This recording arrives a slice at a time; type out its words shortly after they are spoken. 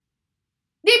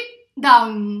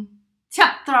Down,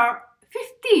 Chapter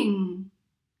 15.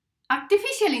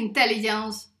 Artificial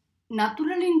Intelligence,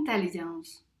 Natural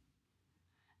Intelligence.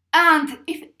 And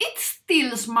if it's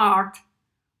still smart,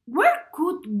 where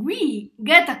could we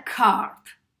get a card?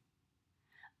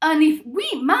 And if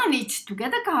we manage to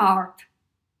get a card,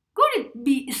 could it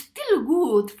be still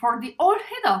good for the old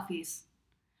head office?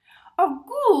 Or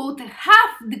could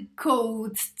have the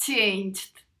codes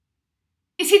changed?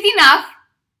 Is it enough?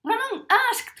 Ramon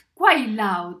asked quite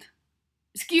loud.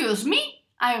 Excuse me,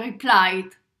 I replied.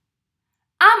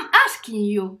 I'm asking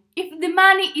you if the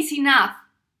money is enough.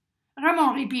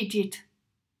 Ramon repeated.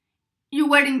 You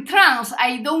were in trance.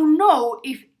 I don't know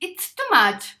if it's too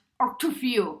much or too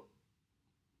few.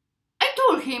 I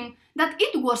told him that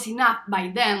it was enough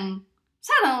by then.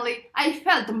 Suddenly, I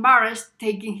felt embarrassed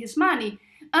taking his money,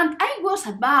 and I was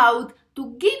about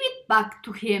to give it back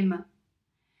to him.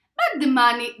 But the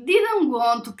money didn't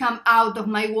want to come out of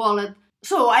my wallet,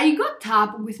 so I got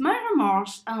up with my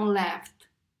remorse and left.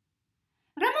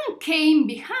 Ramon came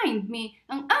behind me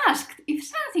and asked if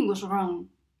something was wrong.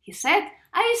 He said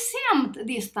I seemed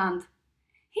distant.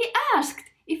 He asked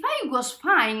if I was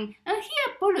fine and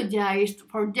he apologized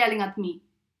for yelling at me.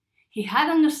 He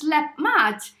hadn't slept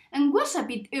much and was a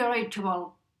bit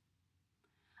irritable.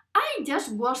 I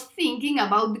just was thinking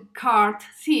about the card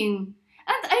thing,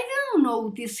 and I didn't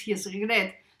notice his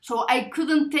regret, so I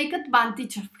couldn't take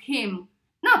advantage of him,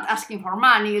 not asking for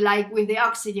money like with the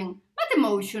oxygen, but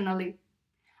emotionally.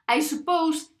 I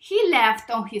suppose he left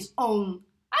on his own.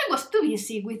 I was too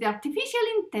busy with the artificial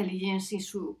intelligence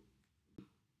issue.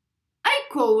 I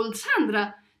called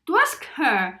Sandra to ask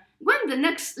her when the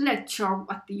next lecture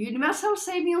at the Universal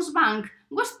Savings Bank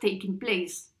was taking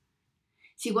place.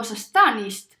 She was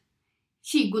astonished.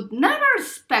 She would never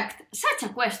expect such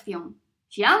a question.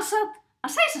 She answered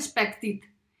as I suspected.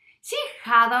 She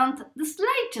hadn't the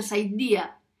slightest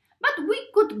idea, but we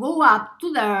could go up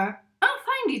to there and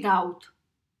find it out.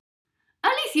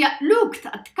 Alicia looked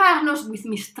at Carlos with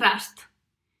mistrust.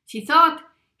 She thought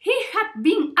he had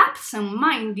been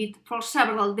absent-minded for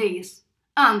several days,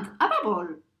 and, above all,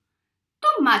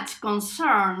 too much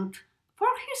concerned for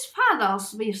his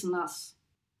father's business.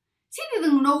 She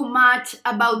didn't know much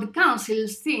about the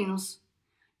council's things,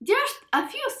 just a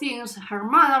few things her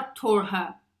mother told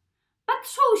her. But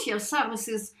social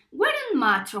services weren't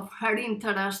much of her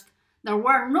interest. There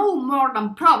were no more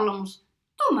than problems,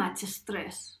 too much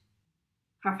stress.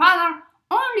 Her father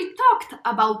only talked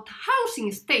about housing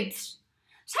estates,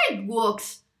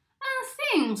 sidewalks,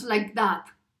 and things like that.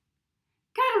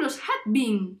 Carlos had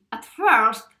been, at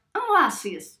first, an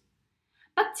oasis,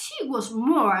 but she was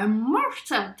more and more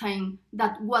certain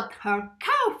that what her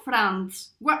cow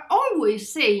friends were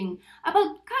always saying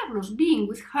about Carlos being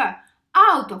with her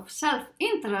out of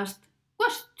self-interest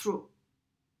was true.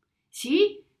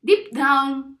 She, deep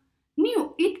down,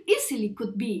 knew it easily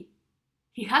could be.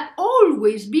 He had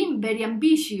always been very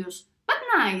ambitious, but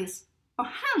nice, or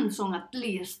handsome at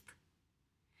least.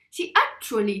 She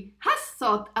actually had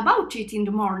thought about it in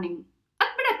the morning, at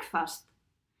breakfast.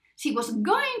 She was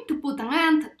going to put an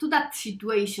end to that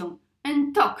situation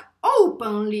and talk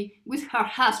openly with her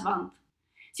husband.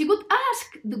 She would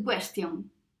ask the question,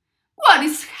 "What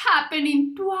is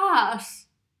happening to us?"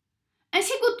 And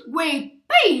she would wait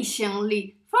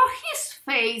patiently for his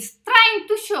face trying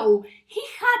to show he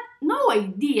had no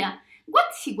idea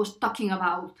what she was talking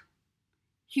about.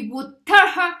 He would tell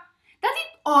her that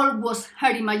it all was her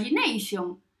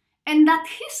imagination and that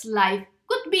his life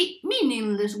could be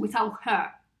meaningless without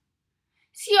her.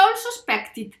 She also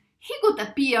suspected he would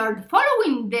appear the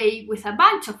following day with a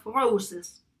bunch of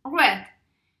roses, red,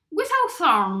 without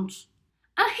thorns,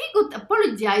 and he would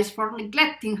apologize for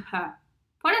neglecting her,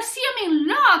 for assuming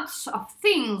lots of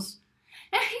things,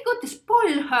 and he could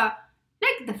spoil her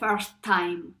like the first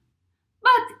time.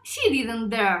 But she didn't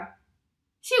dare.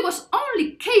 She was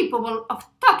only capable of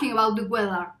talking about the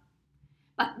weather.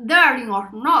 But daring or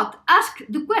not ask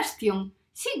the question,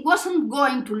 she wasn't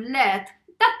going to let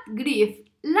that grief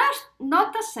last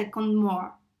not a second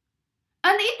more.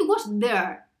 And it was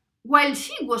there, while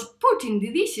she was putting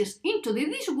the dishes into the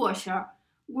dishwasher,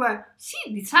 where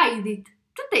she decided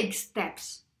to take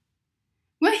steps.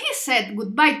 When he said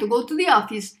goodbye to go to the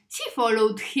office, she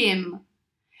followed him.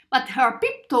 But her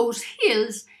pip-toes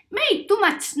heels made too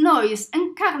much noise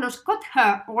and Carlos caught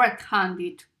her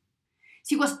red-handed.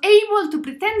 She was able to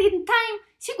pretend in time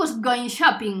she was going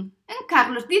shopping and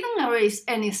Carlos didn't erase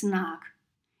any snack.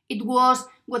 It was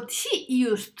what she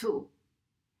used to.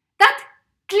 That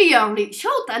clearly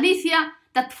showed Alicia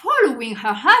that following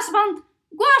her husband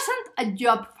wasn't a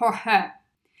job for her.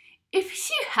 If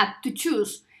she had to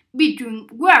choose between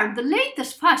wear the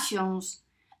latest fashions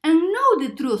and know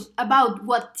the truth about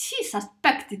what she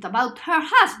suspected about her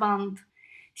husband,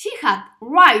 she had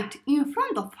right in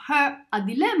front of her a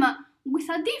dilemma with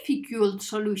a difficult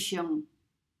solution.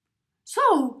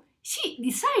 So she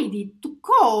decided to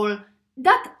call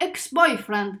that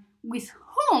ex-boyfriend with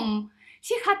whom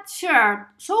she had shared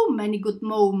so many good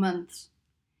moments,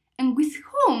 and with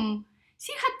whom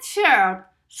she had shared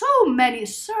so many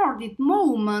sordid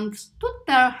moments, to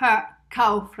tell her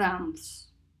cow friends.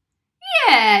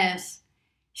 Yes,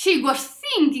 she was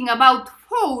thinking about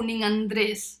phoning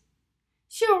Andres.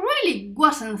 She really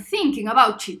wasn't thinking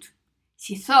about it.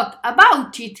 She thought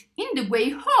about it in the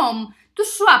way home to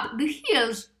swap the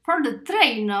heels for the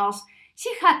trainers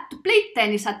she had to play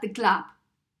tennis at the club.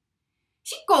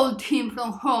 She called him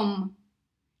from home.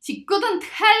 She couldn't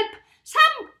help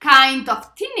some kind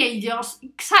of teenager's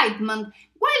excitement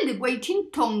while the waiting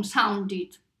tone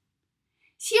sounded.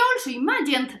 She also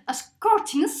imagined a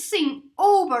scorching scene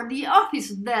over the office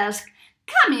desk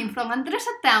coming from Andres'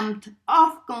 attempt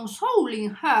of consoling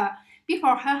her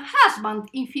before her husband's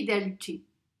infidelity.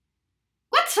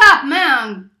 "What's up,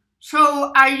 man?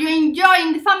 So, are you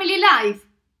enjoying the family life?"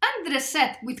 Andres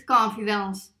said with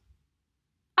confidence.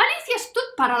 Alicia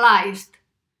stood paralyzed,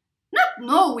 not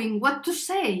knowing what to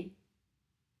say.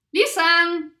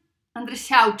 "Listen!" Andres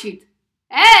shouted.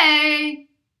 "Hey!"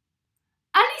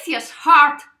 Alicia's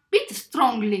heart beat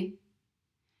strongly.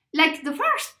 Like the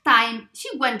first time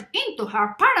she went into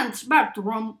her parents'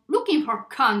 bedroom looking for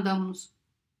condoms.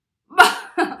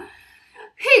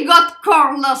 He got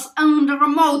cordless and the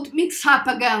remote mixed up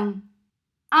again.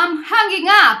 "I'm hanging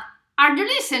up. Are you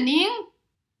listening?"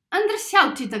 Andres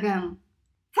shouted again.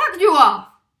 "Fuck you off."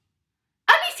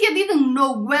 Alicia didn't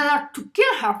know whether to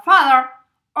kill her father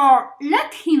or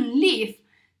let him live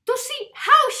to see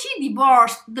how she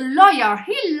divorced the lawyer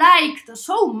he liked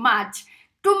so much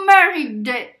to marry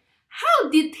the, how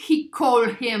did he call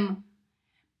him,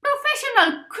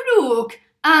 professional crook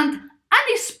and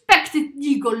unexpected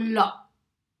gigolo.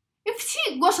 If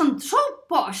she wasn't so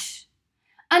posh,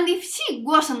 and if she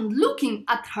wasn't looking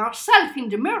at herself in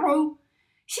the mirror,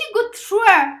 she could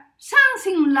swear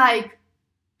something like,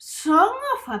 "Son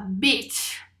of a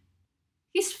bitch."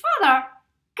 His father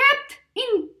kept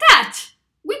in touch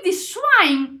with the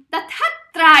swine that had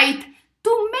tried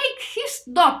to make his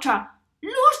daughter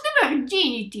lose the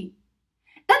virginity.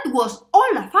 That was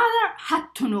all a father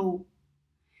had to know.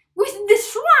 With the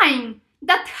swine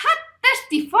that had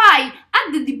testified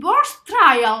at the divorce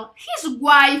trial, his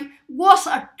wife was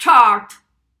a tart.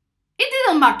 It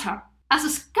didn't matter.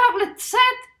 As Scarlett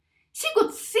said, she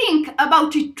could think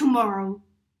about it tomorrow.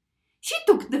 She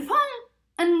took the phone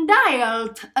and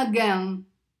dialed again.